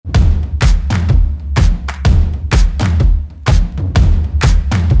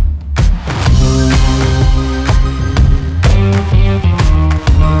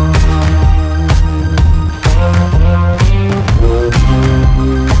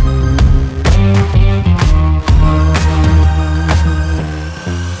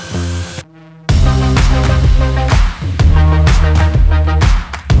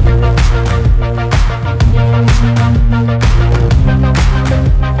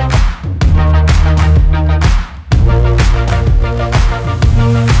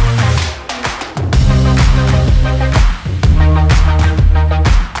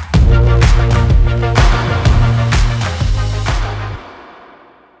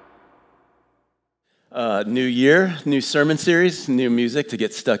New year, new sermon series, new music to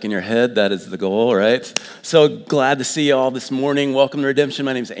get stuck in your head. That is the goal, right? So glad to see you all this morning. Welcome to Redemption.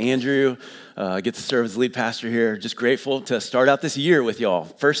 My name is Andrew. I get to serve as the lead pastor here. Just grateful to start out this year with y'all.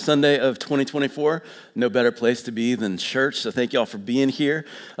 First Sunday of 2024. No better place to be than church. So thank y'all for being here.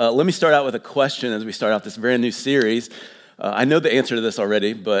 Let me start out with a question as we start out this brand new series. I know the answer to this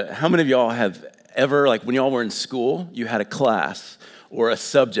already, but how many of y'all have ever, like when y'all were in school, you had a class or a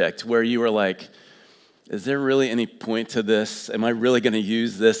subject where you were like, is there really any point to this? Am I really going to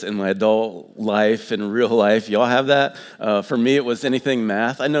use this in my adult life, in real life? Y'all have that? For me, it was anything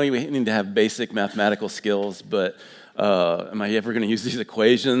math. I know you need to have basic mathematical skills, but am I ever going to use these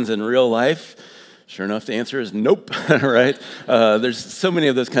equations in real life? Sure enough, the answer is nope, right? There's so many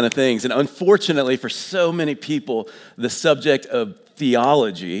of those kind of things. And unfortunately, for so many people, the subject of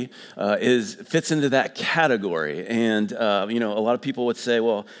theology fits into that category. And, a lot of people would say,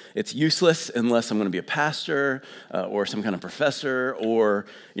 well, it's useless unless I'm going to be a pastor or some kind of professor, or,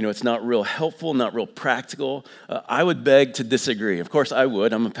 it's not real helpful, not real practical. I would beg to disagree. Of course, I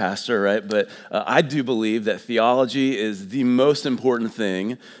would. I'm a pastor, right? But I do believe that theology is the most important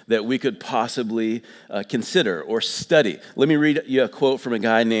thing that we could possibly consider or study. Let me read you a quote from a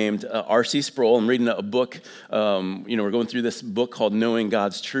guy named R.C. Sproul. I'm reading a book. We're going through this book called Knowing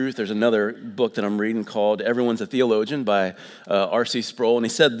God's Truth. There's another book that I'm reading called Everyone's a Theologian by R.C. Sproul. And he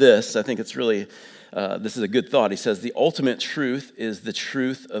said this, I think it's really, this is a good thought. He says, the ultimate truth is the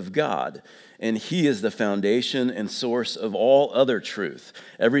truth of God, and he is the foundation and source of all other truth.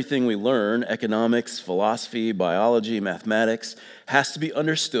 Everything we learn, economics, philosophy, biology, mathematics, has to be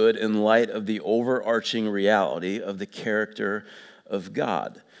understood in light of the overarching reality of the character of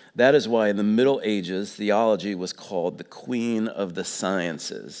God. That is why in the Middle Ages, theology was called the queen of the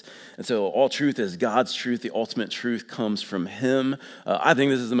sciences. And so all truth is God's truth. The ultimate truth comes from him. I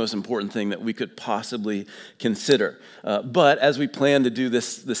think this is the most important thing that we could possibly consider. But as we plan to do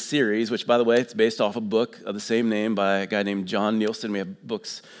this series, which, by the way, it's based off a book of the same name by a guy named John Nielsen. We have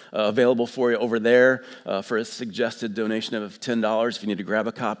books available for you over there for a suggested donation of $10 if you need to grab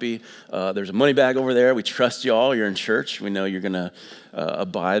a copy. There's a money bag over there. We trust y'all. You're in church. We know you're going to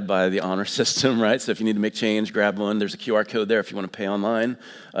abide by the honor system, right? So if you need to make change, grab one. There's a QR code there if you want to pay online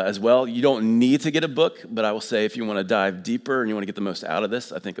as well. You don't need to get a book, but I will say if you want to dive deeper and you want to get the most out of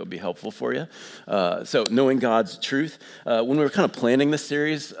this, I think it would be helpful for you. So knowing God's truth. When we were kind of planning this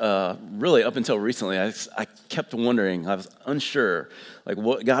series, really up until recently, I kept wondering, I was unsure, like,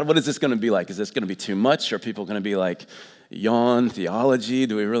 what is this going to be like? Is this going to be too much? Are people going to be like, yawn, theology,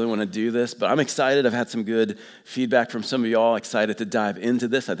 do we really want to do this? But I'm excited. I've had some good feedback from some of y'all, excited to dive into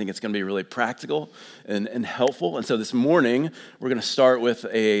this. I think it's going to be really practical and helpful. And so this morning, we're going to start with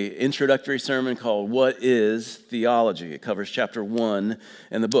an introductory sermon called What is Theology? It covers chapter 1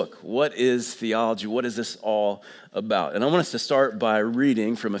 in the book. What is theology? What is this all about? And I want us to start by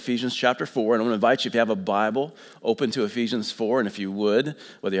reading from Ephesians chapter 4. And I want to invite you, if you have a Bible, open to Ephesians 4. And if you would,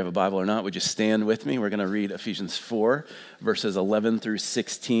 whether you have a Bible or not, would you stand with me? We're going to read Ephesians 4, verses 11 through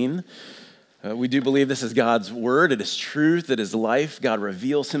 16. We do believe this is God's word. It is truth. It is life. God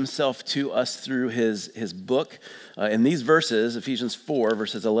reveals himself to us through his book. In these verses, Ephesians 4,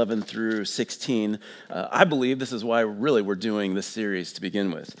 verses 11 through 16, I believe this is why really we're doing this series to begin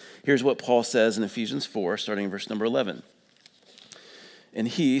with. Here's what Paul says in Ephesians 4, starting in verse number 11. And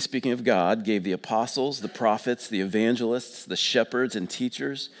he, speaking of God, gave the apostles, the prophets, the evangelists, the shepherds, and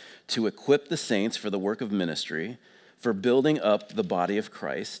teachers to equip the saints for the work of ministry, for building up the body of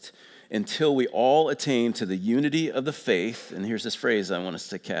Christ, until we all attain to the unity of the faith, and here's this phrase I want us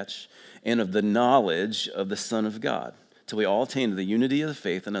to catch, and of the knowledge of the Son of God, till we all attain to the unity of the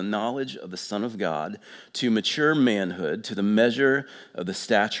faith and the knowledge of the Son of God, to mature manhood, to the measure of the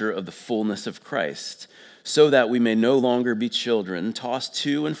stature of the fullness of Christ, so that we may no longer be children, tossed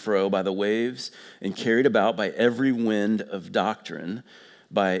to and fro by the waves and carried about by every wind of doctrine,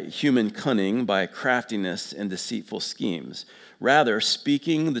 by human cunning, by craftiness and deceitful schemes. Rather,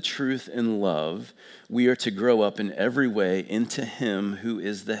 speaking the truth in love, we are to grow up in every way into him who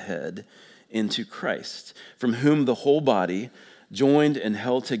is the head, into Christ, from whom the whole body, joined and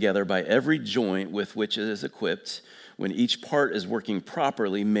held together by every joint with which it is equipped, when each part is working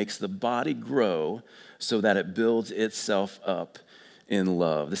properly, makes the body grow so that it builds itself up in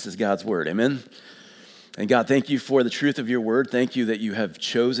love. This is God's word. Amen? And God, thank you for the truth of your word. Thank you that you have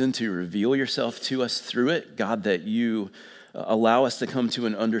chosen to reveal yourself to us through it. God, that you allow us to come to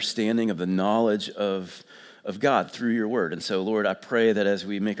an understanding of the knowledge of God through your word. And so, Lord, I pray that as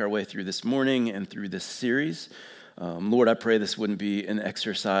we make our way through this morning and through this series, Lord, I pray this wouldn't be an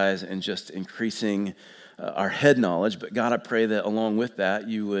exercise in just increasing our head knowledge, but God, I pray that along with that,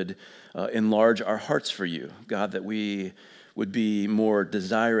 you would enlarge our hearts for you. God, that we would be more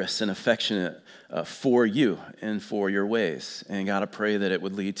desirous and affectionate for you and for your ways. And God, I pray that it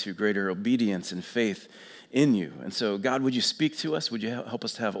would lead to greater obedience and faith in you. And so, God, would you speak to us? Would you help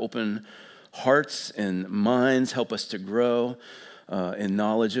us to have open hearts and minds? Help us to grow in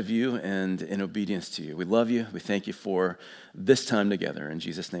knowledge of you and in obedience to you. We love you. We thank you for this time together. In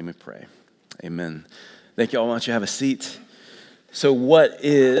Jesus' name we pray. Amen. Thank you all. Why don't you have a seat? So what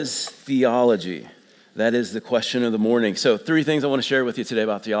is theology? That is the question of the morning. So 3 things I want to share with you today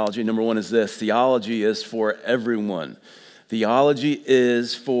about theology. Number 1 is this: theology is for everyone. Theology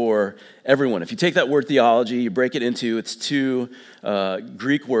is for everyone. If you take that word theology, you break it into its 2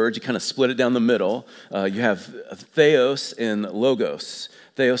 Greek words, you kind of split it down the middle. You have theos and logos.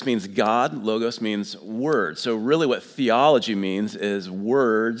 Theos means God, logos means word. So really what theology means is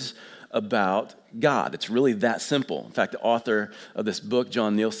words about God. It's really that simple. In fact, the author of this book,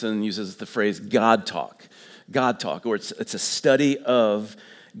 John Nielsen, uses the phrase God talk, or it's a study of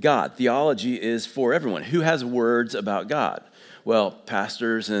God. Theology is for everyone. Who has words about God? Well,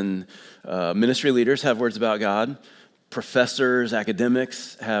 pastors and ministry leaders have words about God. Professors,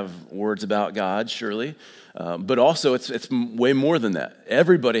 academics have words about God, surely. But also, it's way more than that.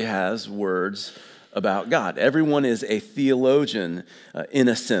 Everybody has words about God. Everyone is a theologian in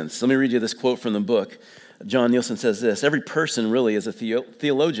a sense. Let me read you this quote from the book. John Nielsen says this: every person really is a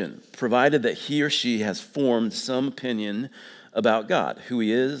theologian, provided that he or she has formed some opinion about God, who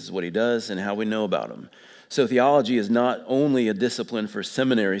he is, what he does, and how we know about him. So theology is not only a discipline for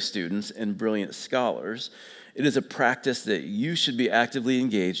seminary students and brilliant scholars, it is a practice that you should be actively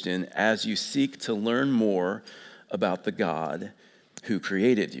engaged in as you seek to learn more about the God who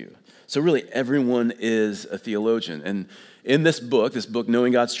created you. So really, everyone is a theologian. And in this book,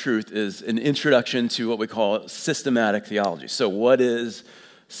 Knowing God's Truth, is an introduction to what we call systematic theology. So what is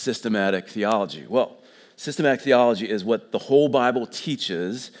systematic theology? Well, systematic theology is what the whole Bible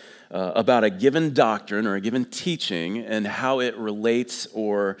teaches about a given doctrine or a given teaching and how it relates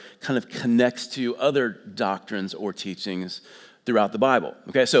or kind of connects to other doctrines or teachings throughout the Bible.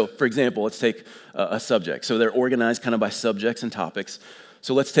 Okay, so for example, let's take a subject. So they're organized kind of by subjects and topics.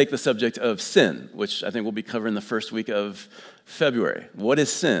 So let's take the subject of sin, which I think we'll be covering the first week of February. What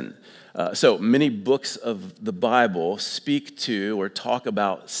is sin? So many books of the Bible speak to or talk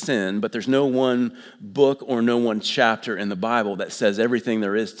about sin, but there's no one book or no one chapter in the Bible that says everything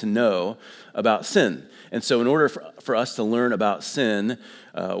there is to know about sin. And so in order for us to learn about sin,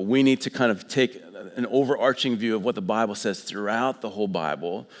 we need to kind of take an overarching view of what the Bible says throughout the whole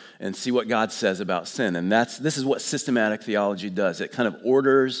Bible and see what God says about sin. And this is what systematic theology does. It kind of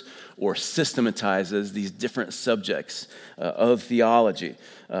orders or systematizes these different subjects of theology.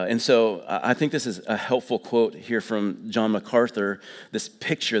 And so I think this is a helpful quote here from John MacArthur, this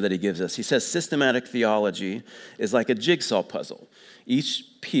picture that he gives us. He says, systematic theology is like a jigsaw puzzle. Each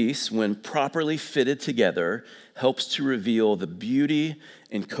piece, when properly fitted together, helps to reveal the beauty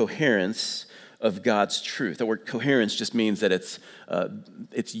and coherence of God's truth. The word coherence just means that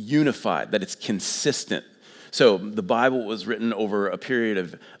it's unified, that it's consistent. So the Bible was written over a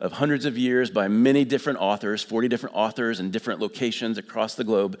period of hundreds of years by many different authors, 40 different authors in different locations across the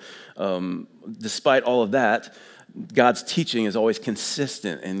globe. Despite all of that, God's teaching is always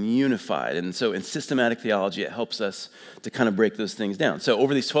consistent and unified. And so in systematic theology, it helps us to kind of break those things down. So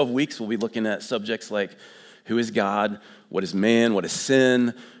over these 12 weeks, we'll be looking at subjects like who is God, what is man, what is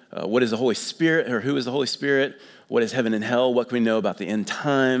sin, what is the Holy Spirit, or who is the Holy Spirit, what is heaven and hell, what can we know about the end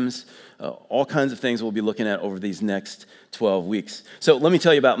times, all kinds of things we'll be looking at over these next 12 weeks. So let me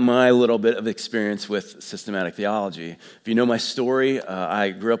tell you about my little bit of experience with systematic theology. If you know my story,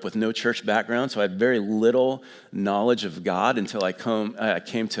 I grew up with no church background, so I had very little knowledge of God until I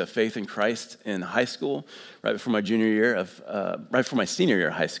came to faith in Christ in high school, right before my senior year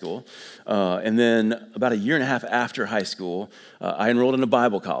of high school. And then about a year and a half after high school, I enrolled in a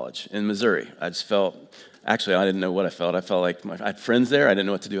Bible college in Missouri. Actually, I didn't know what I felt. I felt like I had friends there. I didn't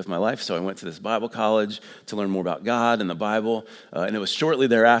know what to do with my life, so I went to this Bible college to learn more about God and the Bible. And it was shortly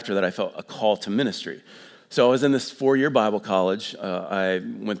thereafter that I felt a call to ministry. So I was in this 4-year Bible college. I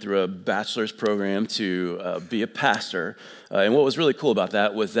went through a bachelor's program to be a pastor. And what was really cool about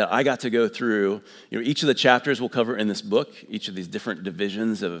that was that I got to go through, each of the chapters we'll cover in this book, each of these different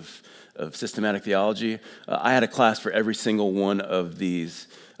divisions of systematic theology. I had a class for every single one of these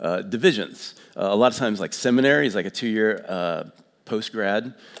divisions. A lot of times, like seminary is like a 2-year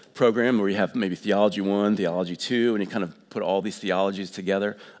post-grad program where you have maybe theology 1, theology 2, and you kind of put all these theologies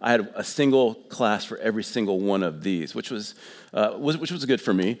together. I had a single class for every single one of these, which was good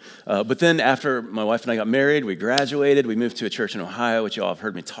for me. But then after my wife and I got married, we graduated, we moved to a church in Ohio, which you all have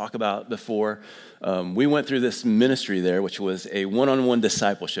heard me talk about before. We went through this ministry there, which was a one-on-one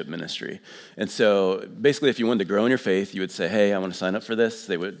discipleship ministry. And so basically, if you wanted to grow in your faith, you would say, hey, I want to sign up for this.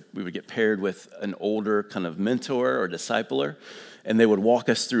 We would get paired with an older kind of mentor or discipler, and they would walk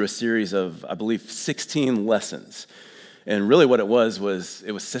us through a series of, I believe, 16 lessons. And really what it was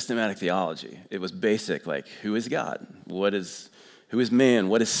systematic theology. It was basic, like, who is God? Who is man?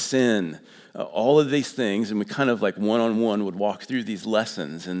 What is sin? All of these things, and we kind of like one-on-one would walk through these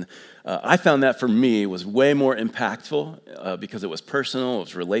lessons. And I found that for me was way more impactful because it was personal, it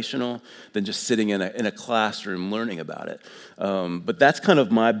was relational, than just sitting in a classroom learning about it. But that's kind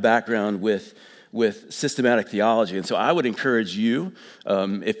of my background with systematic theology. And so I would encourage you,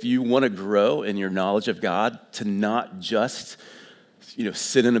 if you want to grow in your knowledge of God, to not just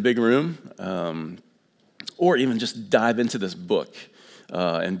sit in a big room or even just dive into this book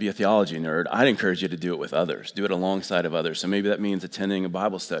and be a theology nerd. I'd encourage you to do it with others. Do it alongside of others. So maybe that means attending a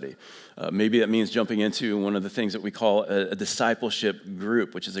Bible study. Maybe that means jumping into one of the things that we call a discipleship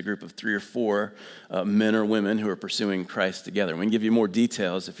group, which is a group of 3 or 4 men or women who are pursuing Christ together. We can give you more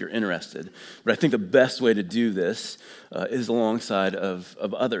details if you're interested. But I think the best way to do this is alongside of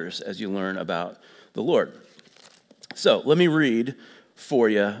others as you learn about the Lord. So let me read for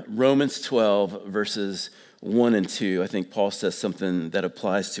you Romans 12, verses 1 and 2. I think Paul says something that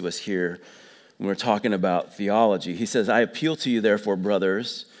applies to us here when we're talking about theology. He says, I appeal to you, therefore,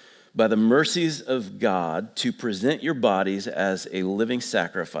 brothers, by the mercies of God, to present your bodies as a living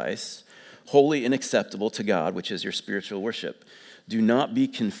sacrifice, holy and acceptable to God, which is your spiritual worship. Do not be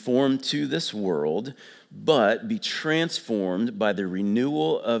conformed to this world, but be transformed by the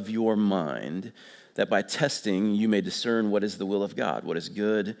renewal of your mind, that by testing you may discern what is the will of God, what is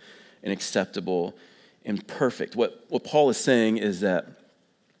good and acceptable and perfect. What Paul is saying is that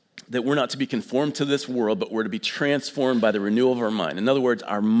we're not to be conformed to this world, but we're to be transformed by the renewal of our mind. In other words,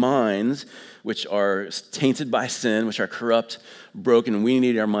 our minds, which are tainted by sin, which are corrupt, broken, we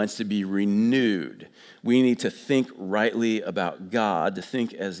need our minds to be renewed. We need to think rightly about God, to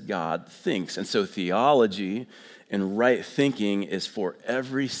think as God thinks. And so theology and right thinking is for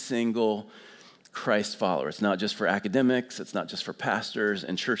every single Christ follower. It's not just for academics. It's not just for pastors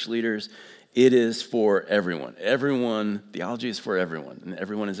and church leaders. It is for everyone. Theology is for everyone, and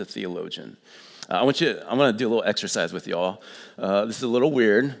everyone is a theologian. I'm going to do a little exercise with y'all. This is a little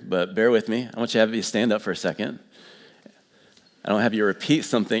weird, but bear with me. I want you to have you stand up for a second. I don't have you repeat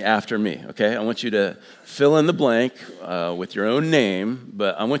something after me, okay? I want you to fill in the blank with your own name,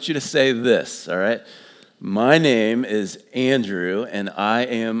 but I want you to say this, all right? My name is Andrew, and I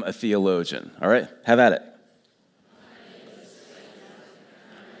am a theologian, all right? Have at it.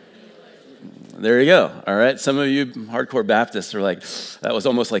 There you go, all right? Some of you hardcore Baptists are like, that was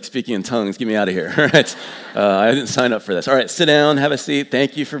almost like speaking in tongues. Get me out of here, all right? I didn't sign up for this. All right, sit down, have a seat.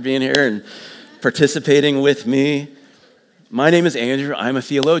 Thank you for being here and participating with me. My name is Andrew. I'm a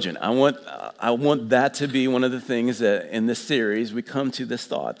theologian. I want that to be one of the things that in this series we come to this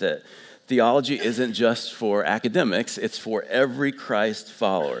thought that theology isn't just for academics, it's for every Christ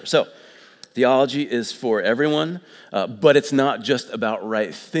follower. So, theology is for everyone, but it's not just about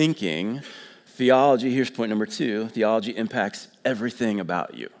right thinking. Theology, here's point number 2, theology impacts everything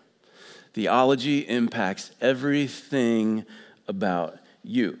about you. Theology impacts everything about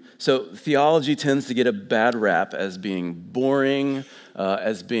you. So theology tends to get a bad rap as being boring,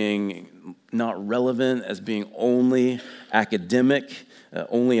 as being not relevant, as being only academic,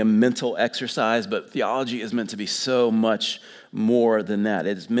 only a mental exercise, but theology is meant to be so much more than that.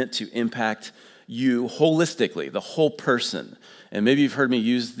 It is meant to impact you holistically, the whole person. And maybe you've heard me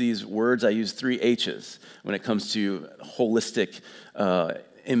use these words. I use 3 H's when it comes to holistic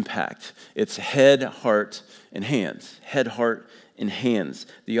impact. It's head, heart, and hands. Head, heart, and hands.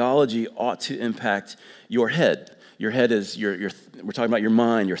 Theology ought to impact your head. Your head is we're talking about your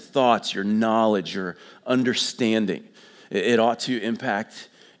mind, your thoughts, your knowledge, your understanding. It ought to impact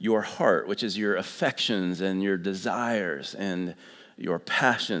your heart, which is your affections and your desires and your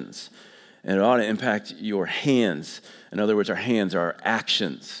passions. And it ought to impact your hands. In other words, our hands are our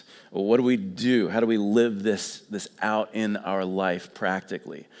actions. Well, what do we do? How do we live this out in our life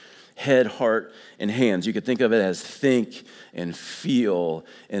practically? Head, heart, and hands. You could think of it as think and feel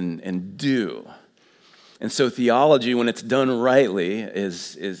and do. And so theology, when it's done rightly,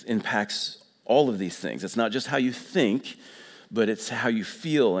 is impacts all of these things. It's not just how you think, but it's how you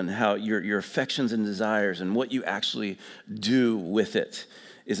feel and how your affections and desires and what you actually do with it.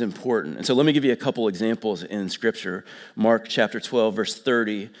 is important. And so let me give you a couple examples in Scripture. Mark chapter 12, verse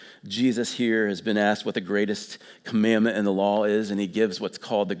 30, Jesus here has been asked what the greatest commandment in the law is, and he gives what's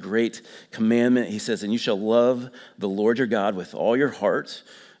called the Great Commandment. He says, and you shall love the Lord your God with all your heart,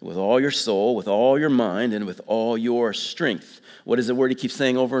 with all your soul, with all your mind, and with all your strength. What is the word he keeps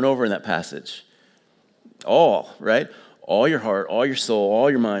saying over and over in that passage? All, right? All your heart, all your soul, all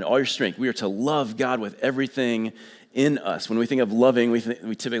your mind, all your strength. We are to love God with everything in us. When we think of loving, we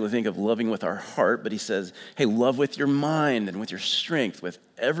typically think of loving with our heart, but he says, hey, love with your mind and with your strength, with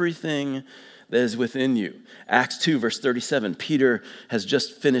everything that is within you. Acts 2, verse 37, Peter has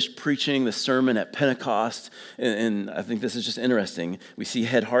just finished preaching the sermon at Pentecost, and I think this is just interesting. We see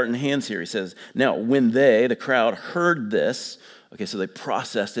head, heart, and hands here. He says, now when they, the crowd, heard this, okay, so they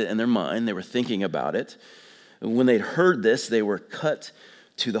processed it in their mind, they were thinking about it. And when they'd heard this, they were cut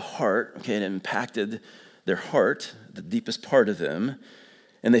to the heart, okay, it impacted their heart, the deepest part of them.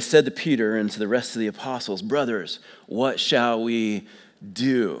 And they said to Peter and to the rest of the apostles, brothers, what shall we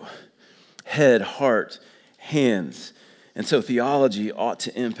do? Head, heart, hands. And so theology ought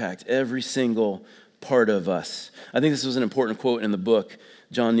to impact every single part of us. I think this was an important quote in the book.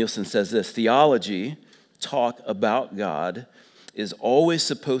 John Nielsen says this, theology, talk about God, is always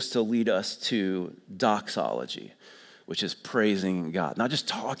supposed to lead us to doxology, which is praising God. Not just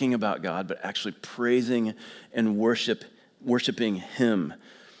talking about God, but actually praising and worshiping him.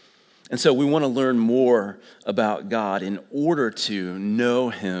 And so we want to learn more about God in order to know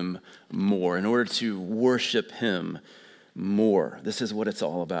him more, in order to worship him more. This is what it's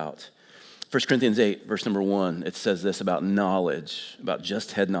all about. 1 Corinthians 8, verse number 1, it says this about knowledge, about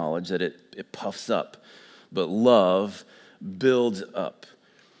just head knowledge, that it puffs up, but love builds up.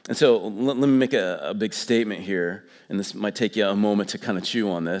 And so let me make a big statement here, and this might take you a moment to kind of chew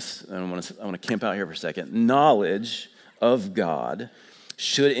on this. I want to camp out here for a second. Knowledge of God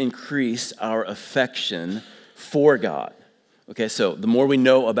should increase our affection for God. Okay, so the more we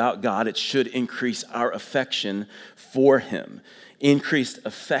know about God, it should increase our affection for him. Increased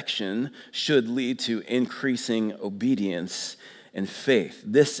affection should lead to increasing obedience and faith.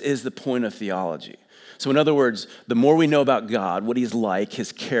 This is the point of theology. So in other words, the more we know about God, what he's like,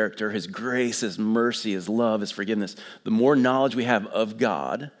 his character, his grace, his mercy, his love, his forgiveness, the more knowledge we have of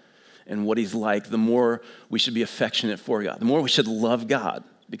God and what he's like, the more we should be affectionate for God. The more we should love God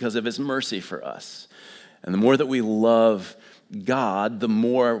because of his mercy for us. And the more that we love God, the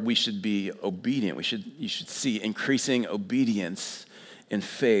more we should be obedient. You should see increasing obedience and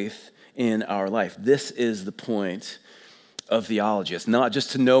faith in our life. This is the point of theology. It's not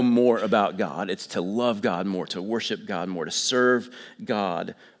just to know more about God, it's to love God more, to worship God more, to serve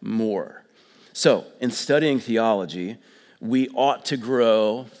God more. So, in studying theology, we ought to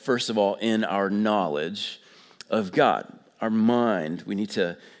grow, first of all, in our knowledge of God. Our mind, we need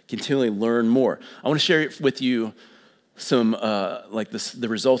to continually learn more. I want to share with you some, the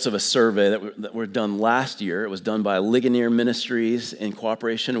results of a survey that were done last year. It was done by Ligonier Ministries in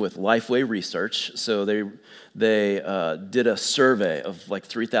cooperation with Lifeway Research. So they did a survey of like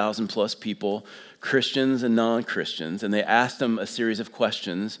 3,000 plus people, Christians and non-Christians, and they asked them a series of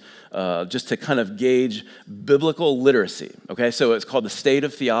questions just to kind of gauge biblical literacy. Okay, so it's called the State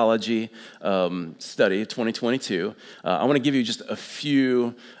of Theology Study 2022. I want to give you just a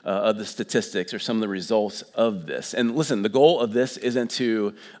few of the statistics or some of the results of this. And listen, the goal of this isn't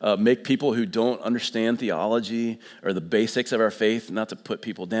to make people who don't understand theology or the basics of our faith, not to put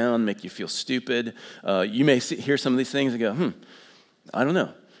people down, make you feel stupid. You may hear some of these things and go, I don't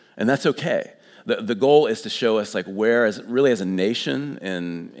know. And that's okay. The goal is to show us like where, as a nation,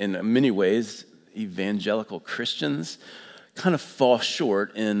 and in many ways, evangelical Christians kind of fall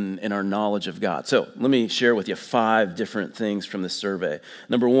short in our knowledge of God. So let me share with you 5 different things from this survey.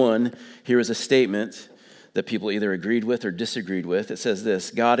 Number 1, here is a statement that people either agreed with or disagreed with. It says this: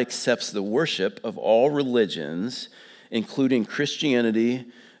 God accepts the worship of all religions, including Christianity,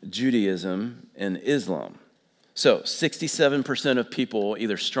 Judaism, and Islam. So 67% of people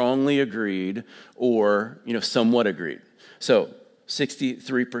either strongly agreed or, somewhat agreed. So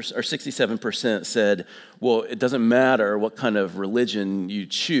 63% or 67% said, well, it doesn't matter what kind of religion you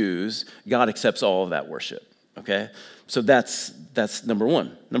choose, God accepts all of that worship. Okay? So that's number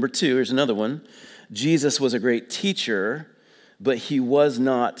 1. Number 2, here's another one. Jesus was a great teacher, but he was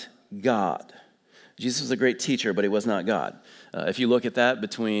not God. Jesus was a great teacher, but he was not God. If you look at that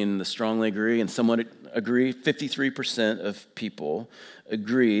between the strongly agree and somewhat agree, 53% of people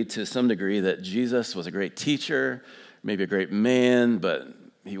agreed to some degree that Jesus was a great teacher, maybe a great man, but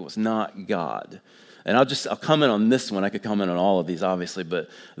he was not God. And I'll comment on this one. I could comment on all of these, obviously, but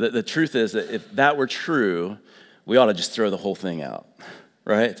the truth is that if that were true, we ought to just throw the whole thing out.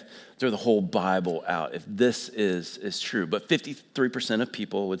 right? Throw the whole Bible out if this is true. But 53% of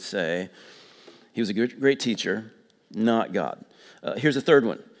people would say he was a great teacher, not God. Here's a third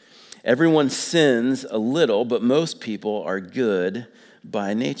one. Everyone sins a little, but most people are good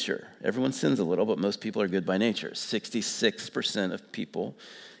by nature. Everyone sins a little, but most people are good by nature. 66% of people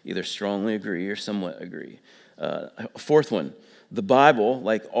either strongly agree or somewhat agree. Fourth one, the Bible,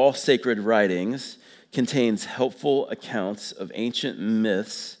 like all sacred writings, contains helpful accounts of ancient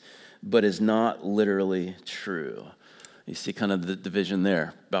myths, but is not literally true. You see kind of the division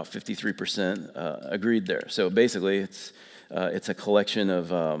there. About 53% agreed there. So basically, it's a collection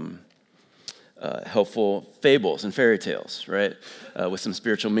of helpful fables and fairy tales, right, with some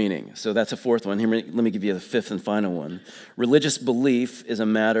spiritual meaning. So that's a fourth one. Here, let me give you the fifth and final one. Religious belief is a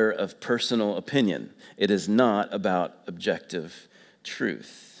matter of personal opinion. It is not about objective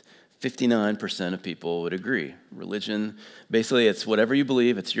truth. 59% of people would agree. Religion, basically, it's whatever you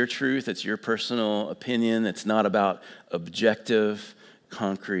believe. It's your truth. It's your personal opinion. It's not about objective,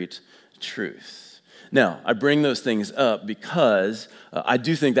 concrete truth. Now, I bring those things up because I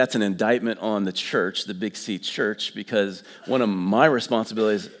do think that's an indictment on the church, the Big C church, because one of my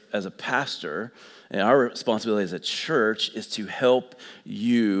responsibilities as a pastor and our responsibility as a church is to help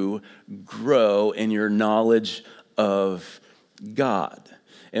you grow in your knowledge of God.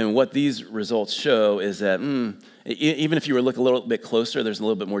 And what these results show is that even if you were to look a little bit closer, there's a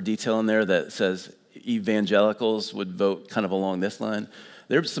little bit more detail in there that says evangelicals would vote kind of along this line.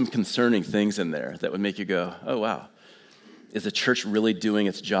 There's some concerning things in there that would make you go, oh, wow. Is the church really doing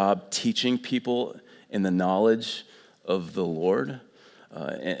its job teaching people in the knowledge of the Lord?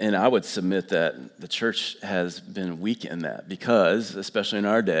 And I would submit that the church has been weak in that because, especially in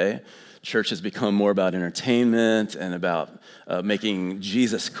our day, church has become more about entertainment and about making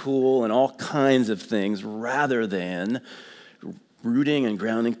Jesus cool and all kinds of things rather than rooting and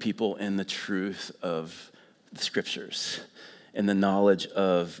grounding people in the truth of the scriptures and the knowledge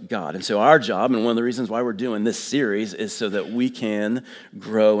of God. And so our job, and one of the reasons why we're doing this series, is so that we can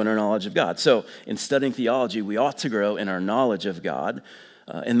grow in our knowledge of God. So in studying theology, we ought to grow in our knowledge of God.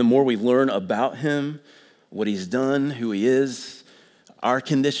 And the more we learn about him, what he's done, who he is, our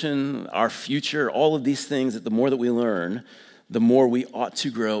condition, our future, all of these things, that the more that we learn, the more we ought to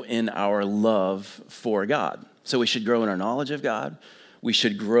grow in our love for God. So we should grow in our knowledge of God. We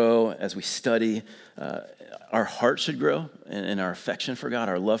should grow as we study. Our heart should grow in our affection for God,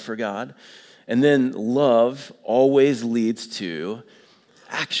 our love for God. And then love always leads to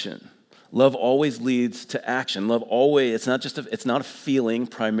action. Love always leads to action. Love always, it's not a feeling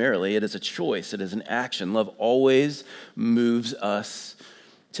primarily, it is a choice, it is an action. Love always moves us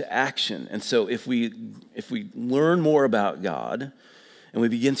to action. And so if we learn more about God and we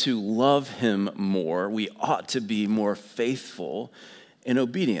begin to love him more, we ought to be more faithful and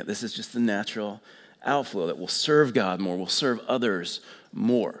obedient. This is just the natural outflow that will serve God more, will serve others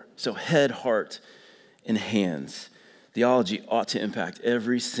more. So head, heart, and hands. Theology ought to impact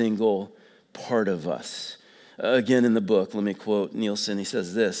every single part of us. Again, in the book, let me quote Nielsen. He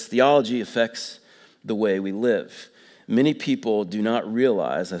says this: theology affects the way we live. Many people do not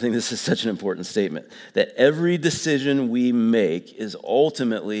realize, I think this is such an important statement, that every decision we make is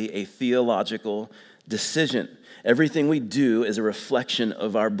ultimately a theological decision. Everything we do is a reflection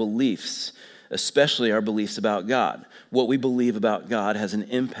of our beliefs, especially our beliefs about God. What we believe about God has an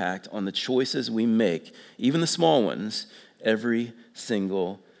impact on the choices we make, even the small ones, every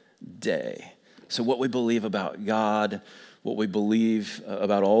single day. So what we believe about God, what we believe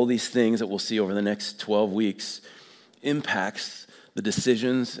about all these things that we'll see over the next 12 weeks impacts the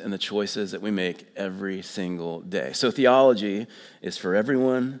decisions and the choices that we make every single day. So theology is for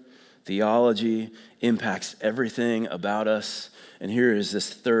everyone. Theology impacts everything about us. And here is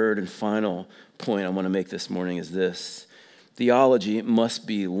this third and final point I want to make this morning is this: theology must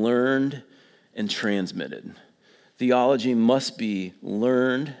be learned and transmitted. Theology must be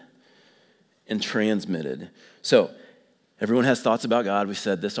learned and transmitted. So everyone has thoughts about God. We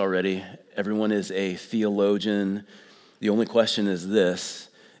said this already. Everyone is a theologian. The only question is this: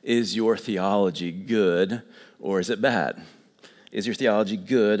 is your theology good or is it bad? Is your theology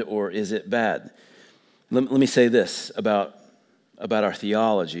good or is it bad? Let me say this about our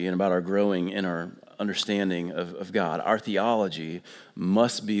theology and about our growing in our understanding of God. Our theology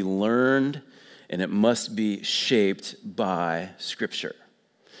must be learned and it must be shaped by Scripture.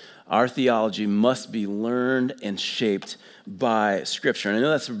 Our theology must be learned and shaped by Scripture. And I know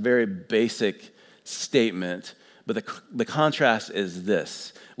that's a very basic statement, but the contrast is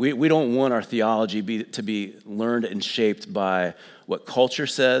this. We don't want our theology to be learned and shaped by what culture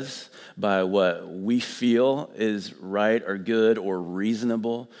says, by what we feel is right or good or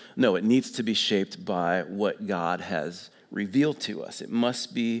reasonable. No, it needs to be shaped by what God has revealed to us. It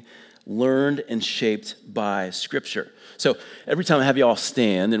must be learned and shaped by Scripture. So every time I have you all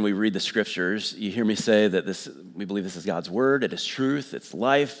stand and we read the Scriptures, you hear me say that we believe this is God's word, it is truth, it's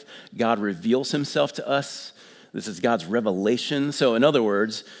life. God reveals himself to us. This is God's revelation. So in other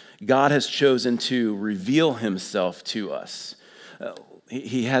words, God has chosen to reveal himself to us.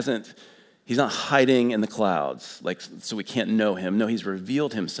 He's not hiding in the clouds, so we can't know him. No, he's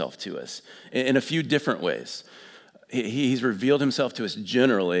revealed himself to us in a few different ways. He's revealed himself to us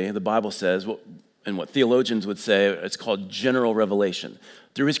generally, the Bible says, and what theologians would say, it's called general revelation,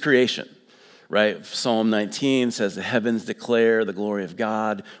 through his creation, right? Psalm 19 says the heavens declare the glory of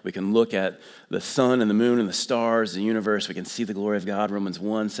God. We can look at the sun and the moon and the stars, the universe. We can see the glory of God. Romans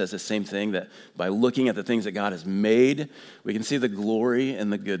 1 says the same thing, that by looking at the things that God has made, we can see the glory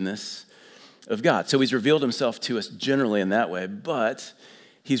and the goodness of God. So he's revealed himself to us generally in that way, but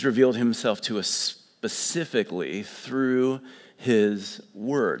he's revealed himself to us specifically through his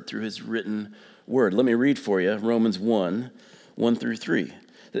word, through his written word. Let me read for you Romans 1 through 3.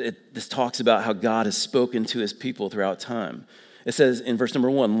 This talks about how God has spoken to his people throughout time. It says in verse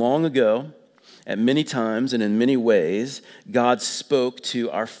number 1, long ago, at many times and in many ways, God spoke to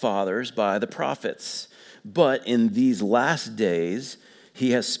our fathers by the prophets. But in these last days,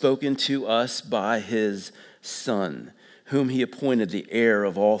 he has spoken to us by his Son, whom he appointed the heir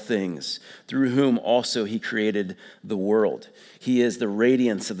of all things, through whom also he created the world. He is the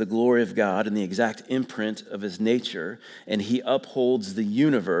radiance of the glory of God and the exact imprint of his nature, and he upholds the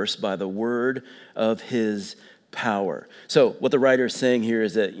universe by the word of his power. So what the writer is saying here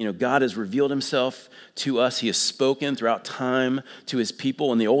is that, God has revealed himself to us. He has spoken throughout time to his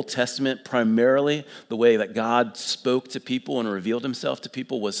people. In the Old Testament, primarily the way that God spoke to people and revealed himself to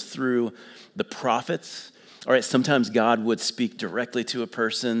people was through the prophets. All right, sometimes God would speak directly to a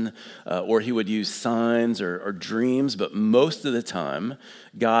person, or he would use signs or dreams, but most of the time,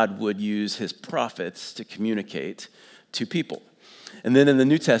 God would use his prophets to communicate to people. And then in the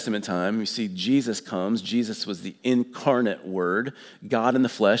New Testament time, we see Jesus comes. Jesus was the incarnate Word, God in the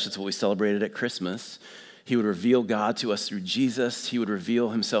flesh. That's what we celebrated at Christmas. He would reveal God to us through Jesus. He would reveal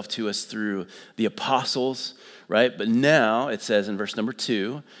himself to us through the apostles, right? But now, it says in verse number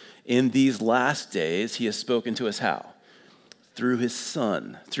 2, in these last days, he has spoken to us how? Through his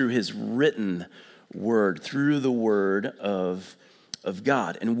Son, through his written word, through the word of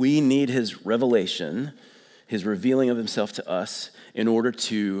God. And we need his revelation, his revealing of himself to us in order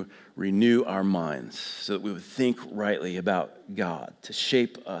to renew our minds so that we would think rightly about God, to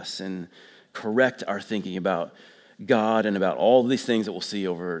shape us and correct our thinking about God and about all of these things that we'll see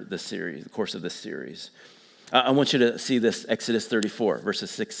over the course of this series. I want you to see this, Exodus 34,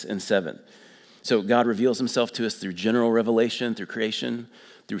 verses 6 and 7. So God reveals himself to us through general revelation, through creation,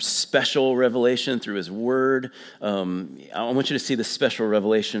 through special revelation, through his word. I want you to see the special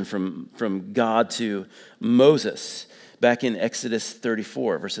revelation from God to Moses back in Exodus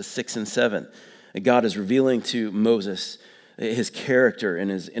 34, verses 6 and 7. God is revealing to Moses his character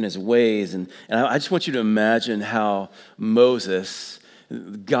and his ways. And I just want you to imagine how Moses,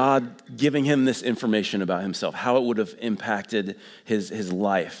 God giving him this information about himself, how it would have impacted his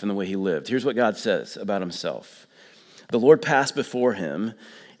life and the way he lived. Here's what God says about himself. The Lord passed before him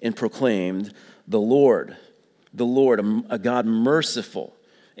and proclaimed, the Lord, a God merciful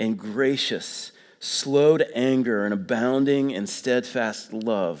and gracious, slow to anger and abounding in steadfast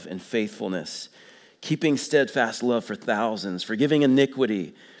love and faithfulness, keeping steadfast love for thousands, forgiving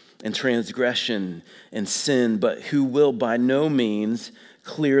iniquity and transgression and sin, but who will by no means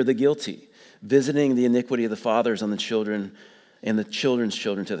clear the guilty, visiting the iniquity of the fathers on the children and the children's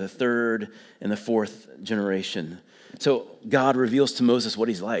children to the third and the fourth generation. So God reveals to Moses what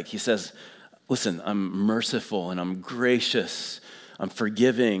he's like. He says, listen, I'm merciful and I'm gracious. I'm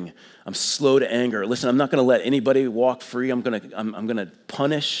forgiving. I'm slow to anger. Listen, I'm not going to let anybody walk free. I'm going to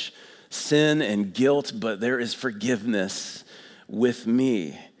punish sin and guilt, but there is forgiveness with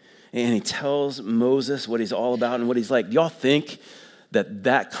me. And he tells Moses what he's all about and what he's like. Do y'all think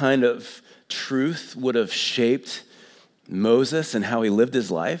that kind of truth would have shaped Moses and how he lived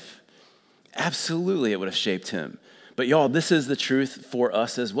his life? Absolutely, it would have shaped him. But y'all, this is the truth for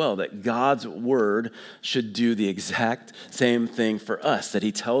us as well, that God's word should do the exact same thing for us, that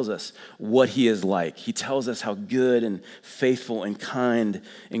he tells us what he is like. He tells us how good and faithful and kind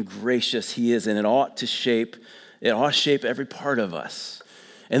and gracious he is, and it ought to shape every part of us.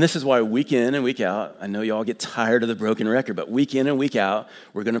 And this is why week in and week out, I know y'all get tired of the broken record, but week in and week out,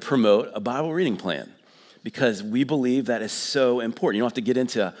 we're going to promote a Bible reading plan. because we believe that is so important. You don't have to get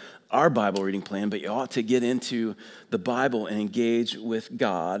into our Bible reading plan, but you ought to get into the Bible and engage with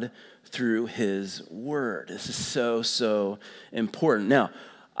God through his word. This is so, so important. Now,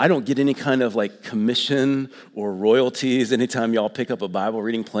 I don't get any kind of like commission or royalties anytime y'all pick up a Bible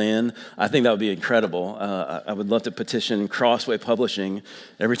reading plan. I think that would be incredible. I would love to petition Crossway Publishing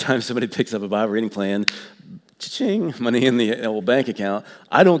every time somebody picks up a Bible reading plan. Cha-ching, money in the old bank account.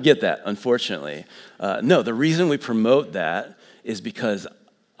 I don't get that, unfortunately. No, the reason we promote that is because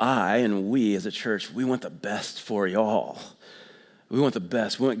I and we as a church, we want the best for y'all. We want the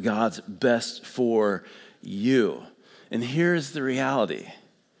best. We want God's best for you. And here's the reality.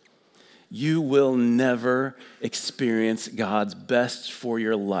 You will never experience God's best for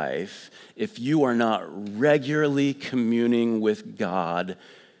your life if you are not regularly communing with God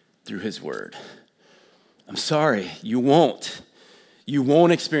through his word. I'm sorry, you won't. You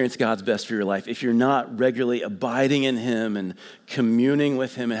won't experience God's best for your life if you're not regularly abiding in him and communing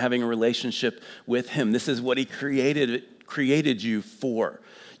with him and having a relationship with him. This is what he created you for.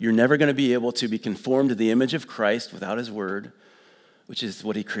 You're never going to be able to be conformed to the image of Christ without his word, which is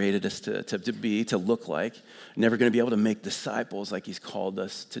what he created us to be, to look like. You're never going to be able to make disciples like he's called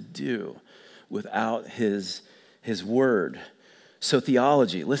us to do without his word. So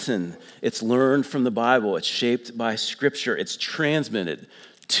theology, listen, it's learned from the Bible. It's shaped by Scripture. It's transmitted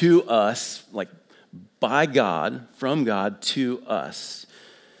to us, like by God, from God to us.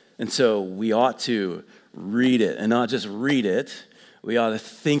 And so we ought to read it, and not just read it. We ought to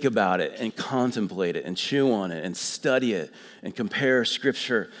think about it and contemplate it and chew on it and study it and compare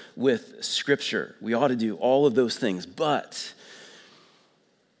Scripture with Scripture. We ought to do all of those things, but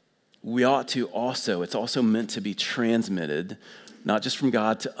we ought to also, it's also meant to be transmitted, not just from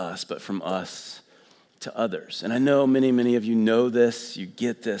God to us, but from us to others. And I know many of you know this, you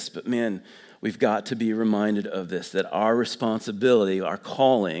get this, but man, we've got to be reminded of this, that our responsibility, our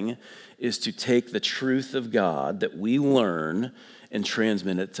calling, is to take the truth of God that we learn and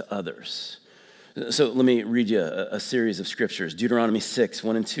transmit it to others. So let me read you a series of scriptures. Deuteronomy 6,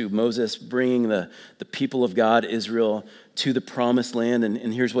 1 and 2. Moses bringing the people of God, Israel, to the promised land.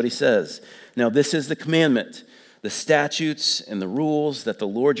 And here's what he says. Now this is the commandment, the statutes and the rules that the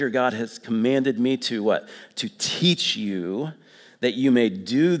Lord your God has commanded me to what? To teach you, that you may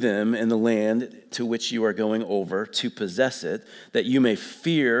do them in the land to which you are going over to possess it, that you may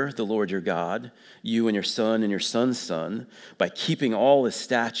fear the Lord your God, you and your son's son, by keeping all his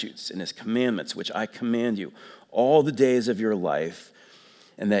statutes and his commandments, which I command you all the days of your life,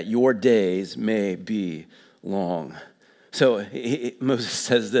 and that your days may be long. So Moses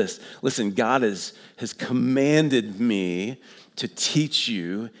says this, listen, God has commanded me to teach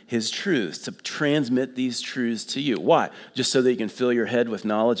you his truths, to transmit these truths to you. Why? Just so that you can fill your head with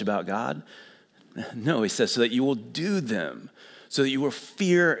knowledge about God? No, he says, so that you will do them, so that you will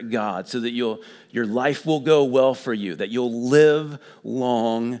fear God, so that your life will go well for you, that you'll live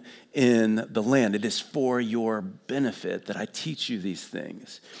long in the land. It is for your benefit that I teach you these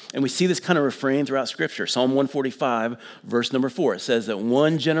things. And we see this kind of refrain throughout Scripture. Psalm 145, verse number 4, it says that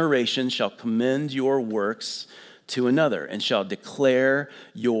one generation shall commend your works to another and shall declare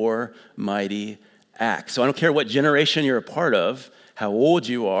your mighty acts. So I don't care what generation you're a part of, how old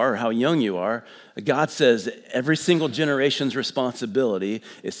you are, or how young you are, God says every single generation's responsibility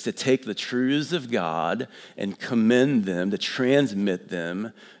is to take the truths of God and commend them, to transmit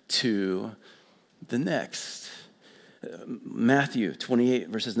them to the next. Matthew 28,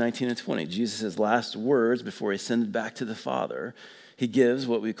 verses 19 and 20, Jesus' last words before he ascended back to the Father, he gives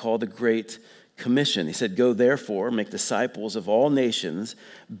what we call the Great Commission. He said, go therefore, make disciples of all nations,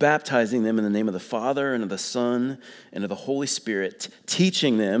 baptizing them in the name of the Father and of the Son and of the Holy Spirit,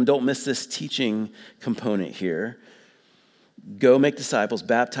 teaching them, don't miss this teaching component here, go make disciples,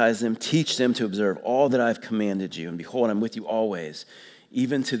 baptize them, teach them to observe all that I've commanded you, and behold, I'm with you always,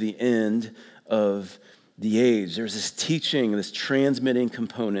 even to the end of the age. There's this teaching, this transmitting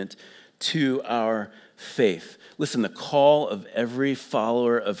component to our faith. Listen, the call of every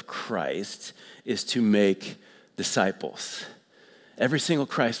follower of Christ is to make disciples. Every single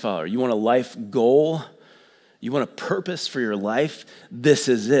Christ follower. You want a life goal? You want a purpose for your life? This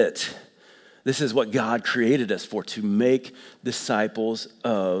is it. This is what God created us for, to make disciples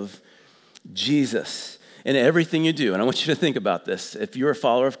of Jesus. In everything you do, and I want you to think about this, if you're a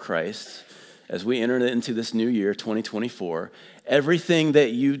follower of Christ, as we enter into this new year, 2024, everything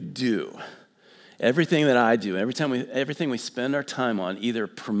that you do, everything that I do, everything we spend our time on either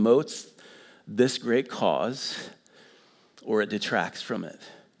promotes this great cause or it detracts from it.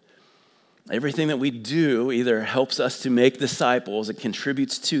 Everything that we do either helps us to make disciples, it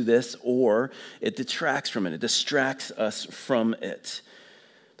contributes to this, or it detracts from it. It distracts us from it.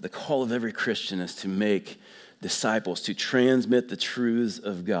 The call of every Christian is to make disciples, to transmit the truths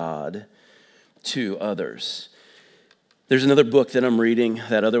of God to others. There's another book that I'm reading.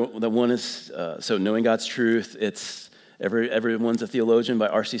 That one is Knowing God's Truth. It's Everyone's a Theologian by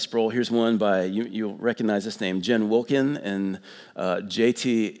R.C. Sproul. Here's one by, you'll recognize this name, Jen Wilkin and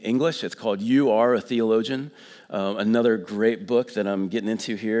J.T. English. It's called You Are a Theologian. Another great book that I'm getting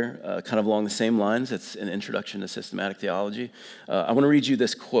into here, kind of along the same lines. It's an introduction to systematic theology. I want to read you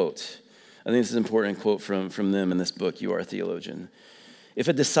this quote. I think this is an important quote from them in this book, You Are a Theologian. If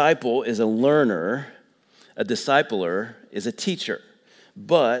a disciple is a learner, a discipler is a teacher.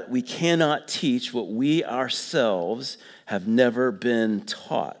 But we cannot teach what we ourselves have never been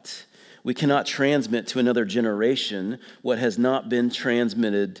taught. We cannot transmit to another generation what has not been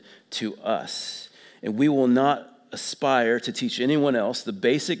transmitted to us. And we will not aspire to teach anyone else the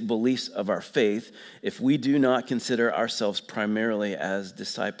basic beliefs of our faith if we do not consider ourselves primarily as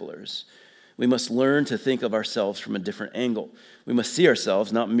disciplers. We must learn to think of ourselves from a different angle. We must see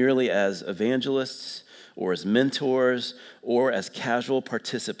ourselves not merely as evangelists, or as mentors, or as casual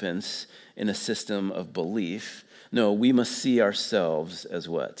participants in a system of belief. No, we must see ourselves as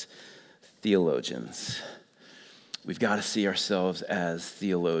what? Theologians. We've got to see ourselves as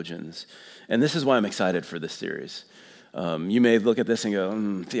theologians. And this is why I'm excited for this series. You may look at this and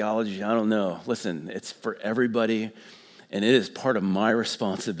go, theology, I don't know. Listen, it's for everybody, and it is part of my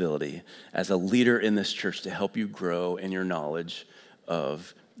responsibility as a leader in this church to help you grow in your knowledge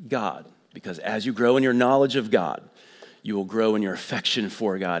of God. Because as you grow in your knowledge of God, you will grow in your affection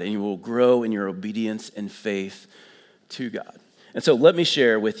for God, and you will grow in your obedience and faith to God. And so let me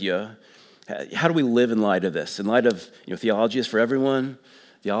share with you, how do we live in light of this? In light of, theology is for everyone.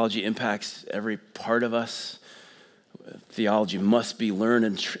 Theology impacts every part of us. Theology must be learned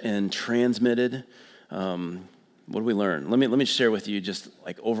and transmitted. What do we learn? Let me share with you just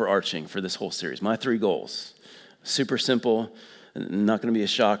like overarching for this whole series. My 3 goals, super simple. Not going to be a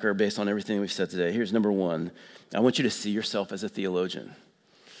shocker based on everything we've said today. Here's number 1. I want you to see yourself as a theologian.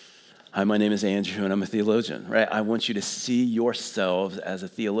 Hi, my name is Andrew, and I'm a theologian, right? I want you to see yourselves as a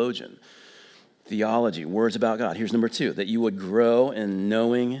theologian. Theology, words about God. Here's number 2, that you would grow in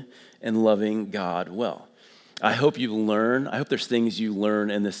knowing and loving God well. I hope there's things you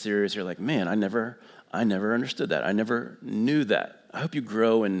learn in this series. You're like, man, I never understood that. I never knew that. I hope you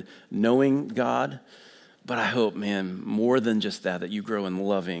grow in knowing God. But I hope, man, more than just that you grow in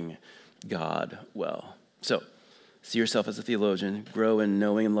loving God well. So, see yourself as a theologian, grow in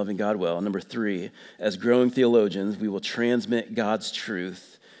knowing and loving God well. Number 3, as growing theologians, we will transmit God's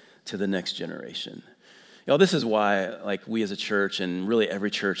truth to the next generation. This is why, we as a church, and really every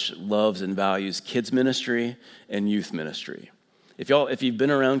church, loves and values kids ministry and youth ministry. If you've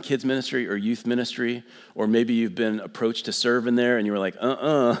been around kids ministry or youth ministry, or maybe you've been approached to serve in there and you were like,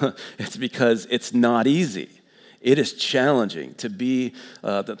 it's because it's not easy. It is challenging to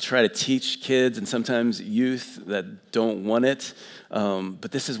try to teach kids and sometimes youth that don't want it.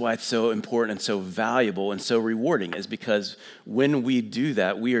 But this is why it's so important and so valuable and so rewarding, is because when we do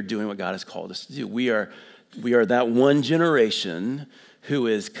that, we are doing what God has called us to do. We are that one generation who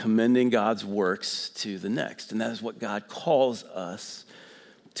is commending God's works to the next. And that is what God calls us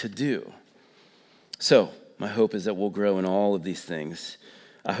to do. So my hope is that we'll grow in all of these things.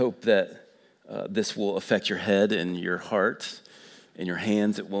 I hope that this will affect your head and your heart and your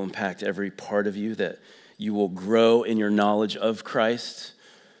hands. It will impact every part of you, that you will grow in your knowledge of Christ.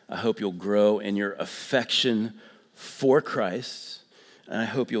 I hope you'll grow in your affection for Christ. And I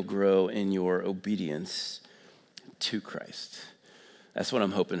hope you'll grow in your obedience to Christ. That's what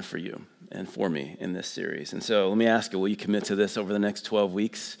I'm hoping for you and for me in this series. And so let me ask you, will you commit to this over the next 12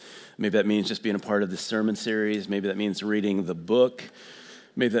 weeks? Maybe that means just being a part of this sermon series. Maybe that means reading the book.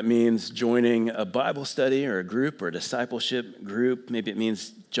 Maybe that means joining a Bible study or a group or a discipleship group. Maybe it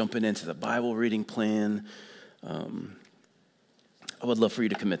means jumping into the Bible reading plan. I would love for you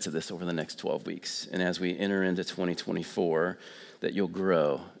to commit to this over the next 12 weeks. And as we enter into 2024, that you'll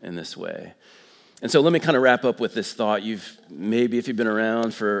grow in this way. And so let me kind of wrap up with this thought. Maybe if you've been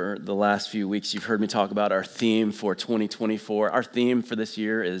around for the last few weeks, you've heard me talk about our theme for 2024. Our theme for this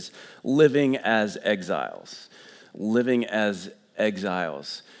year is living as exiles. Living as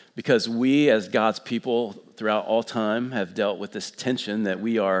exiles. Because we as God's people throughout all time have dealt with this tension that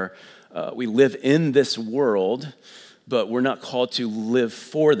we live in this world, but we're not called to live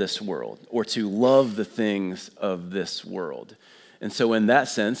for this world or to love the things of this world. And so in that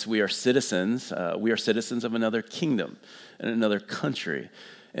sense, we are citizens of another kingdom and another country.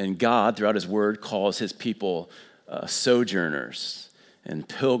 And God, throughout his word, calls his people sojourners and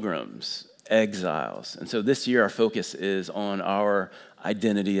pilgrims, exiles. And so this year, our focus is on our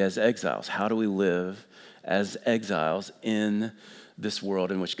identity as exiles. How do we live as exiles in this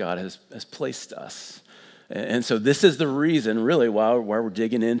world in which God has placed us? And so this is the reason, really, why we're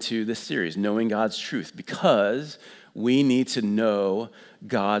digging into this series, knowing God's truth, because we need to know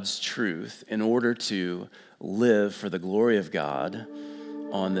God's truth in order to live for the glory of God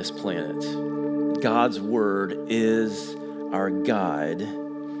on this planet. God's word is our guide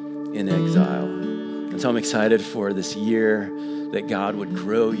in exile. And so I'm excited for this year that God would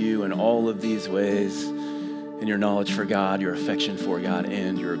grow you in all of these ways, in your knowledge for God, your affection for God,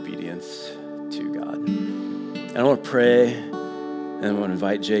 and your obedience to God. And I want to pray, and I want to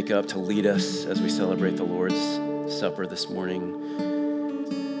invite Jake up to lead us as we celebrate the Lord's Supper this morning.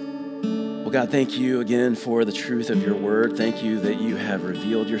 Well, God, thank you again for the truth of your word. Thank you that you have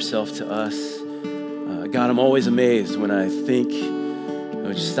revealed yourself to us. God, I'm always amazed when I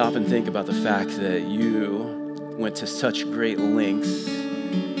just stop and think about the fact that you went to such great lengths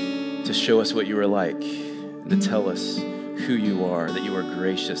to show us what you were like, to tell us who you are, that you are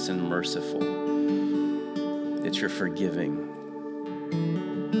gracious and merciful, that you're forgiving.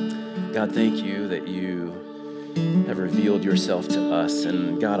 God, thank you that you have revealed yourself to us.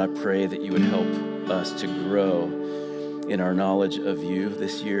 And God, I pray that you would help us to grow in our knowledge of you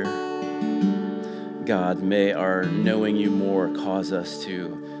this year. God, may our knowing you more cause us to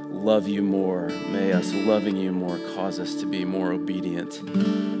love you more. May us loving you more cause us to be more obedient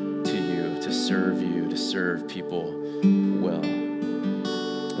to you, to serve people well.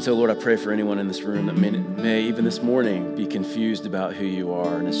 And so, Lord, I pray for anyone in this room that may even this morning be confused about who you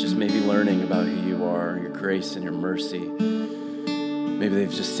are, and it's just maybe learning about who you are, your grace and your mercy. Maybe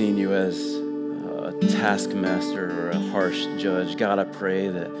they've just seen you as a taskmaster or a harsh judge. God, I pray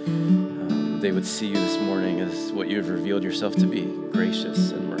that they would see you this morning as what you have revealed yourself to be, gracious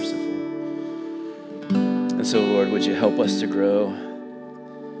and merciful. And so, Lord, would you help us to grow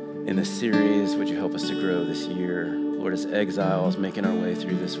in this series? Would you help us to grow this year? Lord, as exiles making our way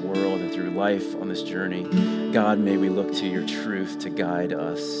through this world and through life on this journey, God, may we look to your truth to guide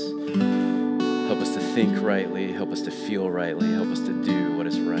us. Help us to think rightly, help us to feel rightly, help us to do what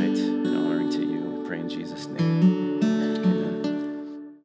is right and honoring to you. We pray in Jesus' name.